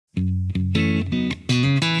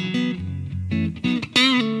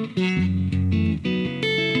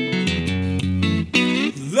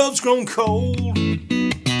it's grown cold.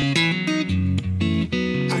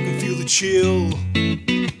 I can feel the chill.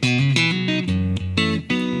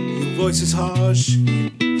 Your voice is harsh,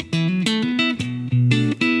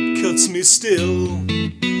 cuts me still.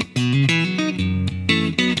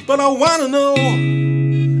 But I wanna know,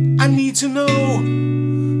 I need to know,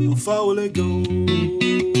 how far will it go?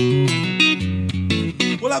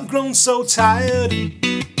 Well, I've grown so tired,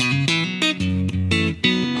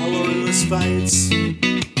 our endless fights,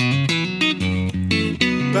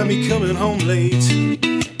 by me coming home late,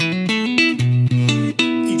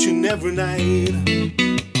 each and every night.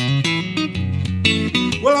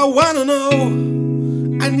 Well, I wanna know,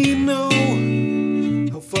 I need to know,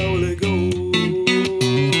 how far will it go?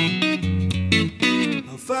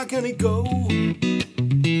 How far can it go?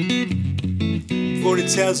 For it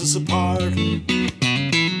tears us apart.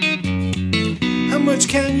 How much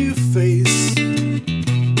can you face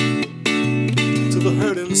till the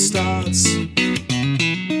hurting starts?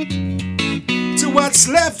 Till what's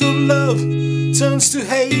left of love turns to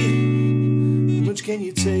hate. How much can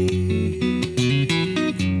you take?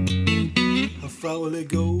 How far will it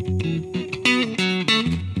go?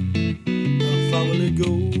 How far will it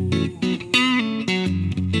go?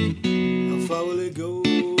 How far will it go?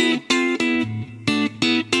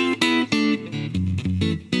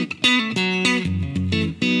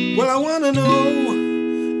 Well, I wanna know,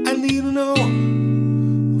 I need to know,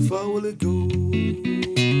 how far will it go?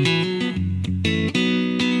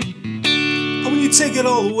 And when you take it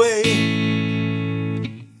all away,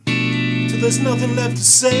 till there's nothing left to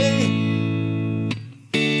say,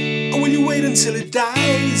 and when you wait until it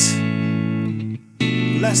dies,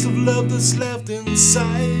 the last of love that's left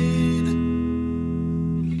inside.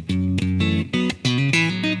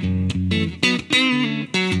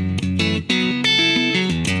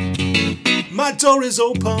 My door is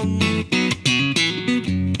open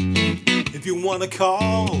if you wanna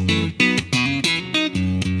call.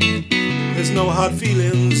 There's no hard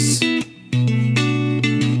feelings,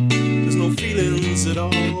 there's no feelings at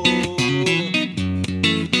all.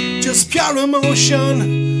 Just pure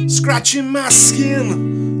emotion scratching my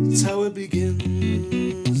skin. That's how it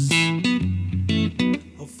begins.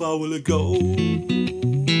 How far will it go?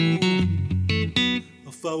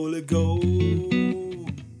 How far will it go?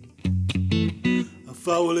 How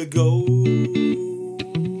far will it go?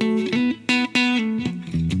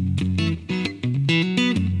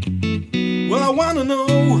 Well, I wanna know,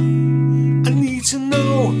 I need to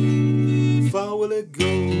know, how far will it go?